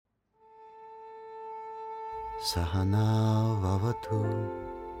Sahana Vavatu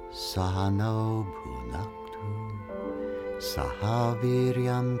Sahano Bhunaktu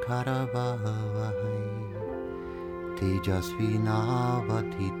Sahaviryam Karavavahai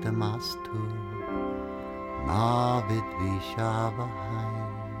Tejasvinavadhitamastu Ma Vidvishavahai.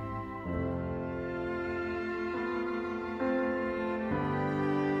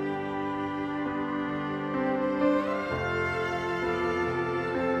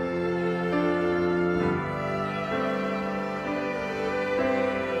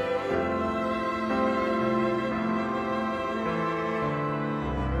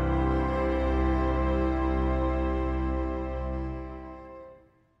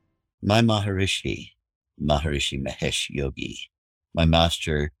 My Maharishi Mahesh Yogi, my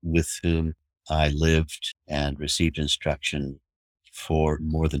master with whom I lived and received instruction for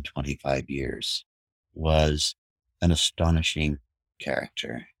more than 25 years, was an astonishing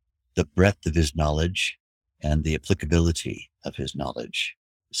character. The breadth of his knowledge and the applicability of his knowledge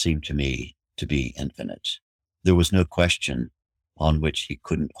seemed to me to be infinite. There was no question on which he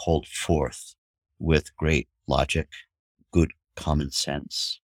couldn't hold forth with great logic, good common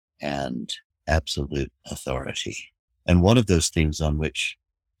sense, and absolute authority. And one of those things on which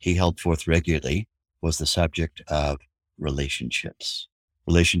he held forth regularly was the subject of relationships.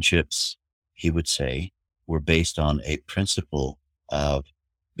 Relationships, he would say, were based on a principle of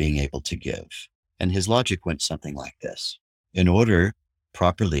being able to give. And his logic went something like this. In order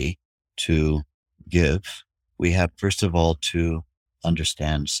properly to give, we have first of all to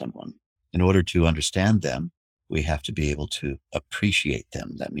understand someone. In order to understand them, we have to be able to appreciate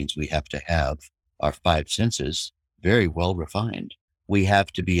them. That means we have to have our five senses very well refined. We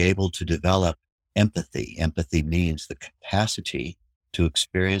have to be able to develop empathy. Empathy means the capacity to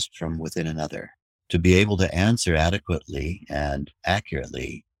experience from within another, to be able to answer adequately and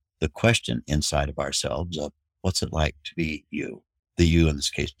accurately the question inside of ourselves of what's it like to be you? The you in this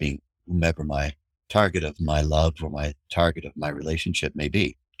case being whomever my target of my love or my target of my relationship may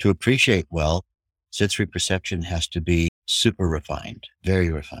be. To appreciate well, sensory perception has to be super refined, very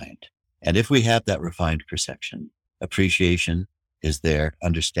refined. And if we have that refined perception, appreciation is there,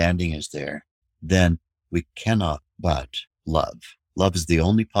 understanding is there, then we cannot but love. Love is the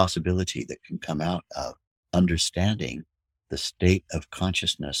only possibility that can come out of understanding the state of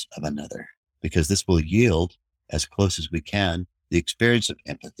consciousness of another, because this will yield, as close as we can, the experience of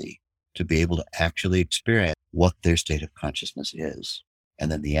empathy to be able to actually experience what their state of consciousness is. And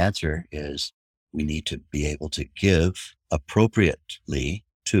then the answer is we need to be able to give appropriately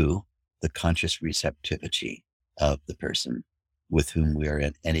to the conscious receptivity of the person with whom we are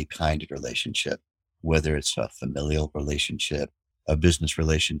in any kind of relationship, whether it's a familial relationship, a business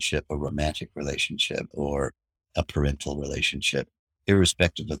relationship, a romantic relationship, or a parental relationship,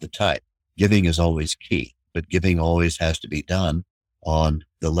 irrespective of the type. Giving is always key, but giving always has to be done on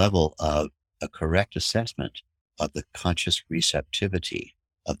the level of a correct assessment of the conscious receptivity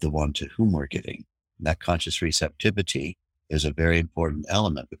of the one to whom we're giving. And that conscious receptivity is a very important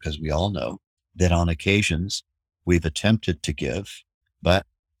element, because we all know that on occasions we've attempted to give, but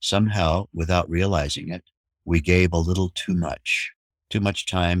somehow without realizing it, we gave a little too much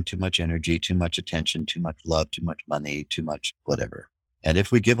time, too much energy, too much attention, too much love, too much money, too much whatever. And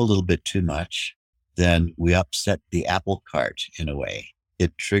if we give a little bit too much, then we upset the apple cart in a way.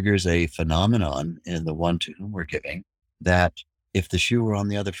 It triggers a phenomenon in the one to whom we're giving that if the shoe were on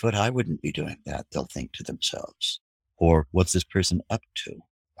the other foot, I wouldn't be doing that, they'll think to themselves. Or what's this person up to?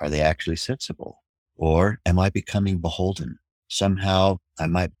 Are they actually sensible? Or am I becoming beholden? Somehow I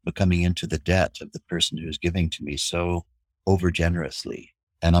might be coming into the debt of the person who's giving to me so over generously.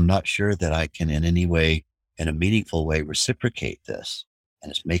 And I'm not sure that I can in any way, in a meaningful way, reciprocate this.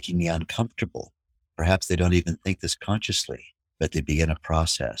 And it's making me uncomfortable. Perhaps they don't even think this consciously, but they begin a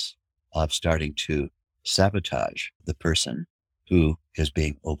process of starting to sabotage the person who is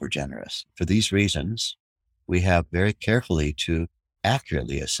being over generous. For these reasons, we have very carefully to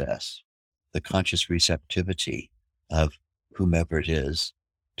accurately assess the conscious receptivity of whomever it is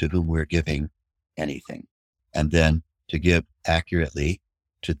to whom we're giving anything. And then to give accurately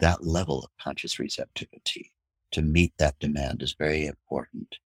to that level of conscious receptivity. To meet that demand is very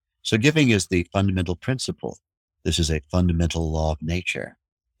important. So giving is the fundamental principle. This is a fundamental law of nature.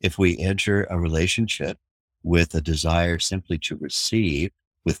 If we enter a relationship with a desire simply to receive,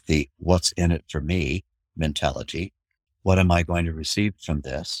 with the what's in it for me mentality, what am I going to receive from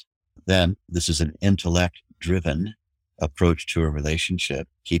this? Then this is an intellect-driven approach to a relationship,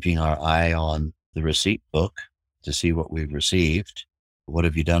 keeping our eye on the receipt book to see what we've received. What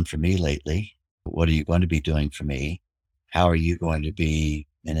have you done for me lately? What are you going to be doing for me? How are you going to be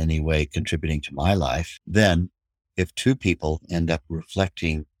in any way contributing to my life, then if two people end up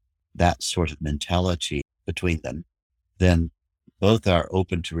reflecting that sort of mentality between them, then both are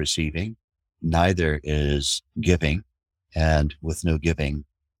open to receiving. Neither is giving. And with no giving,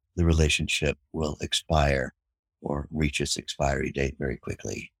 the relationship will expire or reach its expiry date very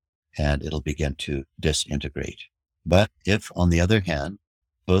quickly, and it'll begin to disintegrate. But if, on the other hand,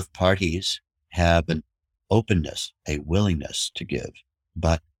 both parties have an openness, a willingness to give,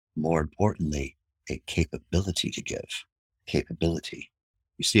 but more importantly, a capability to give, capability.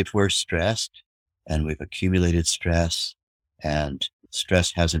 You see, if we're stressed and we've accumulated stress and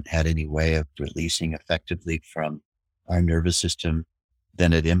stress hasn't had any way of releasing effectively from our nervous system,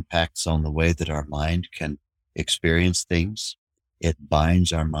 then it impacts on the way that our mind can experience things. It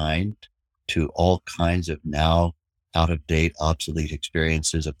binds our mind to all kinds of now out of date, obsolete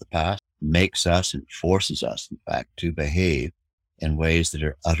experiences of the past, makes us and forces us, in fact, to behave in ways that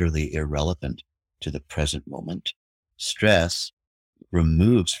are utterly irrelevant to the present moment. Stress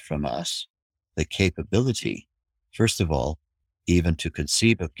removes from us the capability, first of all, even to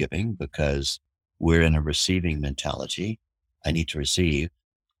conceive of giving, because we're in a receiving mentality. I need to receive.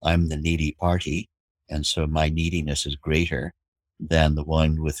 I'm the needy party. And so my neediness is greater than the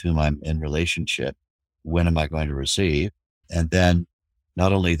one with whom I'm in relationship. When am I going to receive? And then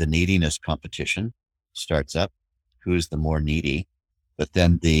not only the neediness competition starts up, who's the more needy, but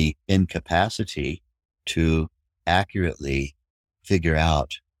then the incapacity to accurately figure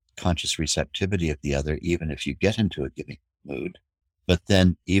out conscious receptivity of the other, even if you get into a giving mood. But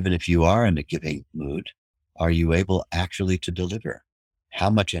then even if you are in a giving mood, are you able actually to deliver? How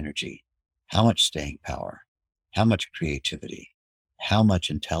much energy? How much staying power? How much creativity? How much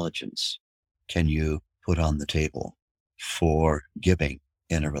intelligence can you put on the table for giving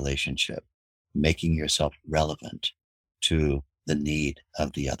in a relationship, making yourself relevant to the need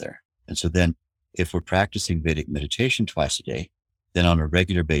of the other? And so then if we're practicing Vedic meditation twice a day, then on a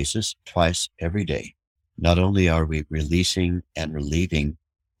regular basis, twice every day, not only are we releasing and relieving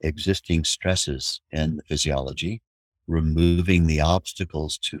existing stresses in the physiology, removing the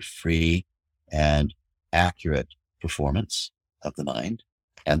obstacles to free and accurate performance of the mind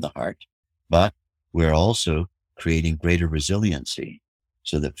and the heart, but we're also creating greater resiliency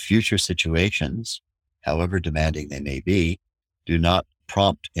so that future situations, however demanding they may be, do not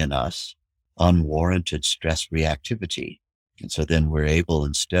prompt in us unwarranted stress reactivity. And so then we're able,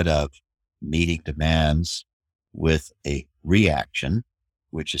 instead of meeting demands with a reaction,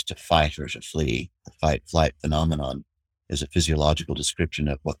 which is to fight or to flee, the fight-flight phenomenon is a physiological description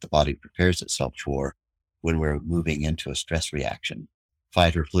of what the body prepares itself for when we're moving into a stress reaction.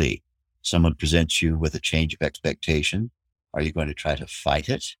 Fight or flee. Someone presents you with a change of expectation. Are you going to try to fight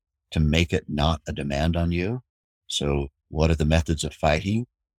it to make it not a demand on you? So what are the methods of fighting?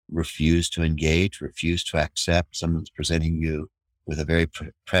 Refuse to engage, refuse to accept. Someone's presenting you with a very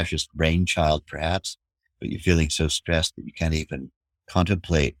precious brainchild, perhaps, but you're feeling so stressed that you can't even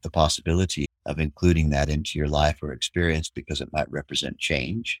contemplate the possibility of including that into your life or experience because it might represent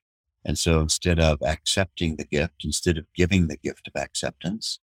change. And so instead of accepting the gift, instead of giving the gift of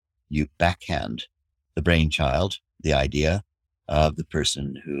acceptance, you backhand the brainchild, the idea of the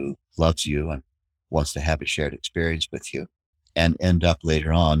person who loves you and wants to have a shared experience with you, and end up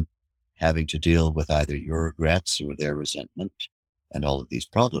later on having to deal with either your regrets or their resentment. And all of these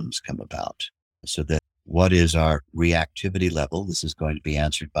problems come about. So that what is our reactivity level? This is going to be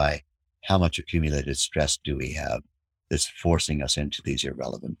answered by how much accumulated stress do we have that's forcing us into these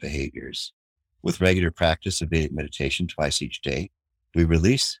irrelevant behaviors. With regular practice of Vedic meditation twice each day, we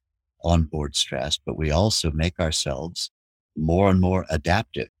release onboard stress, but we also make ourselves more and more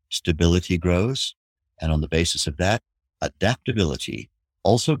adaptive. Stability grows, and on the basis of that, adaptability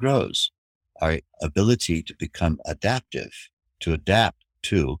also grows. Our ability to become adaptive, to adapt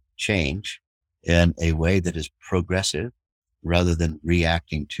to change in a way that is progressive rather than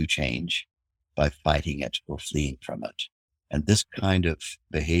reacting to change by fighting it or fleeing from it. And this kind of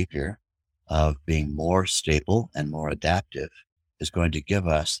behavior of being more stable and more adaptive is going to give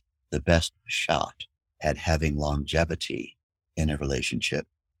us the best shot at having longevity in a relationship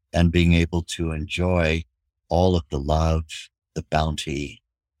and being able to enjoy all of the love, the bounty,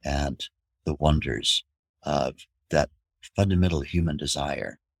 and the wonders of that fundamental human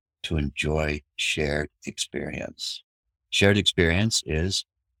desire to enjoy shared experience. Shared experience is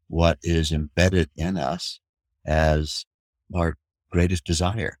what is embedded in us as our greatest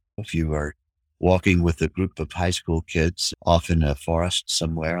desire. If you are walking with a group of high school kids off in a forest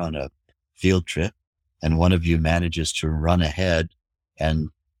somewhere on a field trip, and one of you manages to run ahead and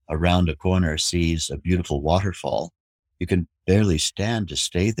around a corner sees a beautiful waterfall, You can barely stand to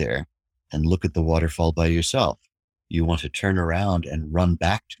stay there and look at the waterfall by yourself. You want to turn around and run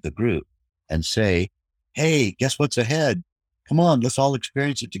back to the group and say, hey, guess what's ahead? Come on, let's all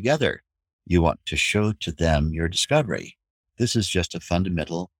experience it together. You want to show to them your discovery. This is just a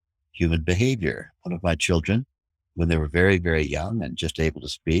fundamental human behavior. One of my children, when they were very, very young and just able to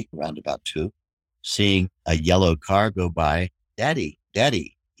speak, around about 2, seeing a yellow car go by, Daddy,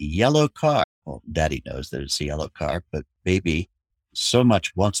 Daddy, yellow car. Well, Daddy knows that it's a yellow car, but baby so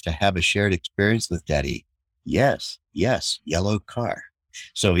much wants to have a shared experience with Daddy. Yes, yes, yellow car.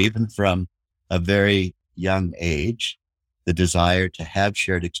 So even from a very young age, the desire to have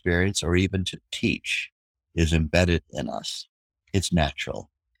shared experience or even to teach is embedded in us. It's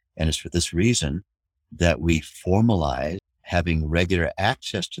natural. And it's for this reason that we formalize having regular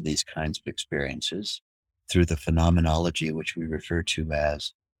access to these kinds of experiences through the phenomenology, which we refer to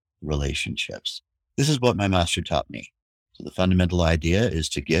as relationships. This is what my master taught me. So the fundamental idea is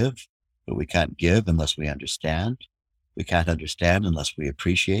to give, but we can't give unless we understand. We can't understand unless we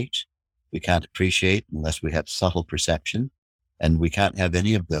appreciate. We can't appreciate unless we have subtle perception. And we can't have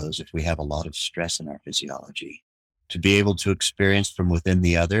any of those if we have a lot of stress in our physiology. To be able to experience from within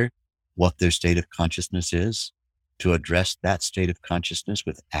the other what their state of consciousness is, to address that state of consciousness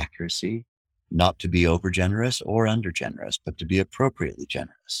with accuracy, not to be over generous or under generous, but to be appropriately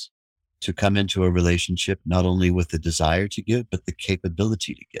generous. To come into a relationship not only with the desire to give, but the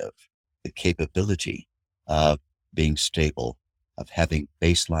capability to give, the capability of being stable, of having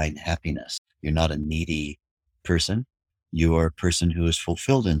baseline happiness. You're not a needy person. You are a person who is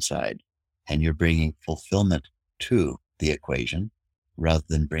fulfilled inside, and you're bringing fulfillment to the equation rather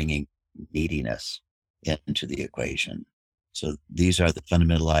than bringing neediness into the equation. So these are the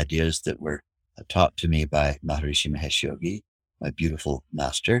fundamental ideas that were taught to me by Maharishi Mahesh Yogi, my beautiful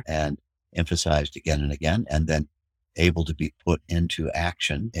master, and emphasized again and again, and then able to be put into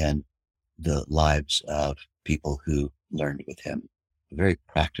action in the lives of people who learned with him. Very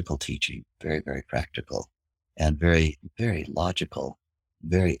practical teaching, very, very practical, and very, very logical,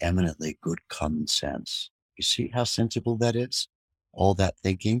 very eminently good common sense. You see how sensible that is? All that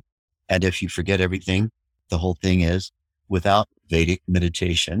thinking. And if you forget everything, the whole thing is, without Vedic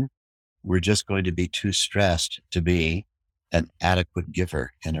meditation, we're just going to be too stressed to be an adequate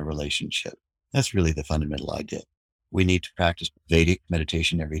giver in a relationship. That's really the fundamental idea. We need to practice Vedic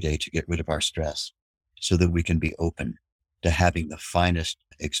meditation every day to get rid of our stress so that we can be open to having the finest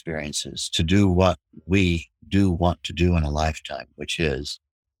experiences, to do what we do want to do in a lifetime, which is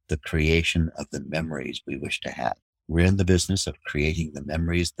the creation of the memories we wish to have. We're in the business of creating the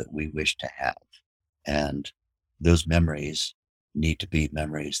memories that we wish to have. And those memories need to be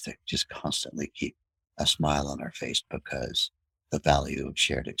memories that just constantly keep a smile on our face because the value of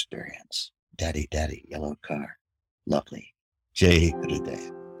shared experience. Daddy, daddy, yellow car. Lovely. Jai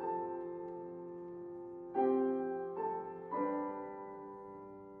Gurudev.